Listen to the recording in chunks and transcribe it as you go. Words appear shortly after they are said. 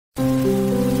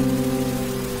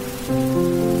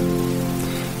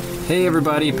Hey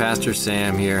everybody, Pastor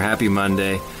Sam here. Happy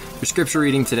Monday. Your scripture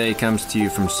reading today comes to you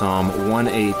from Psalm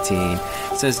 118.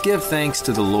 It says, "Give thanks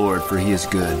to the Lord, for he is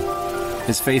good.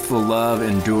 His faithful love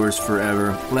endures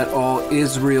forever. Let all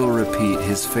Israel repeat,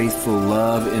 his faithful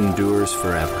love endures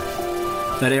forever."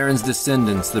 Let Aaron's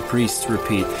descendants, the priests,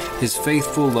 repeat, his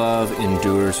faithful love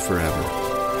endures forever.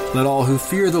 Let all who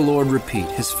fear the Lord repeat,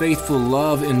 his faithful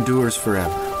love endures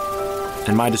forever.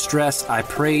 In my distress I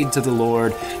prayed to the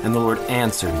Lord, and the Lord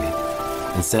answered me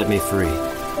and set me free.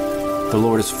 The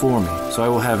Lord is for me, so I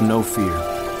will have no fear.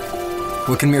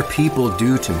 What can mere people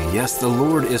do to me? Yes, the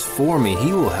Lord is for me.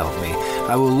 He will help me.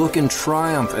 I will look in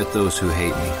triumph at those who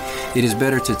hate me. It is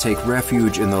better to take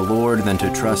refuge in the Lord than to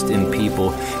trust in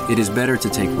people. It is better to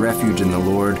take refuge in the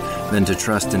Lord than to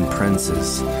trust in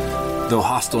princes. Though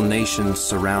hostile nations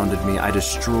surrounded me, I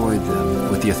destroyed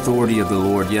them with the authority of the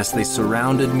Lord. Yes, they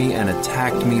surrounded me and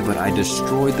attacked me, but I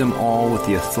destroyed them all with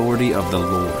the authority of the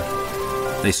Lord.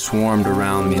 They swarmed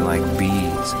around me like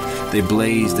bees. They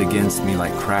blazed against me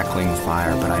like crackling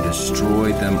fire, but I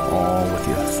destroyed them all with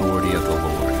the authority of the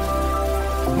Lord.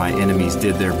 My enemies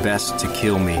did their best to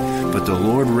kill me, but the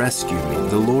Lord rescued me.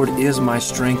 The Lord is my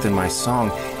strength and my song.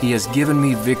 He has given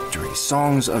me victory.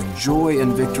 Songs of joy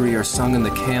and victory are sung in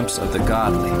the camps of the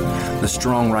godly. The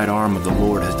strong right arm of the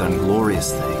Lord has done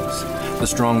glorious things. The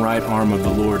strong right arm of the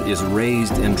Lord is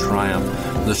raised in triumph.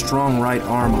 The strong right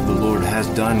arm of the Lord has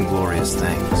done glorious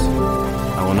things.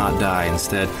 I will not die.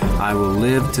 Instead, I will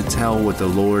live to tell what the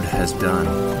Lord has done.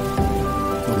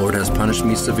 The Lord has punished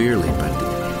me severely, but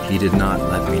he did not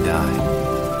let me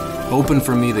die. Open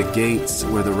for me the gates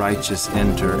where the righteous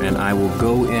enter, and I will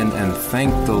go in and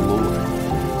thank the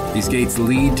Lord. These gates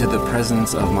lead to the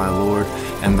presence of my Lord,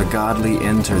 and the godly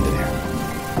enter there.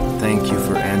 Thank you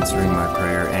for answering my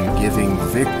prayer and giving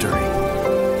victory.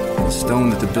 The stone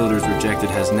that the builders rejected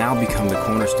has now become the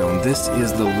cornerstone. This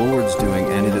is the Lord's doing,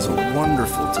 and it is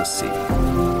wonderful to see.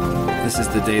 This is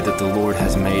the day that the Lord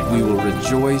has made. We will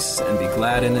rejoice and be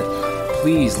glad in it.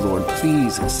 Please, Lord,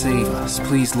 please save us.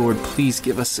 Please, Lord, please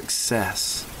give us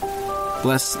success.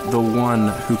 Bless the one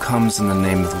who comes in the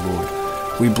name of the Lord.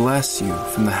 We bless you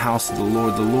from the house of the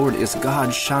Lord. The Lord is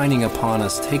God shining upon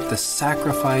us. Take the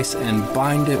sacrifice and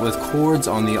bind it with cords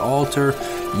on the altar.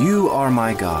 You are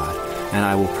my God, and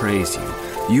I will praise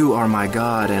you. You are my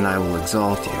God, and I will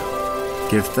exalt you.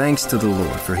 Give thanks to the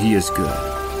Lord, for he is good.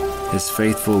 His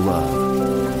faithful love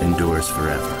endures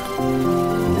forever.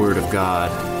 The word of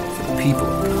God for the people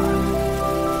of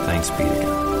God. Thanks be to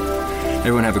God.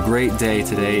 Everyone have a great day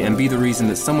today, and be the reason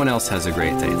that someone else has a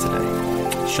great day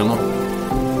today. Shalom.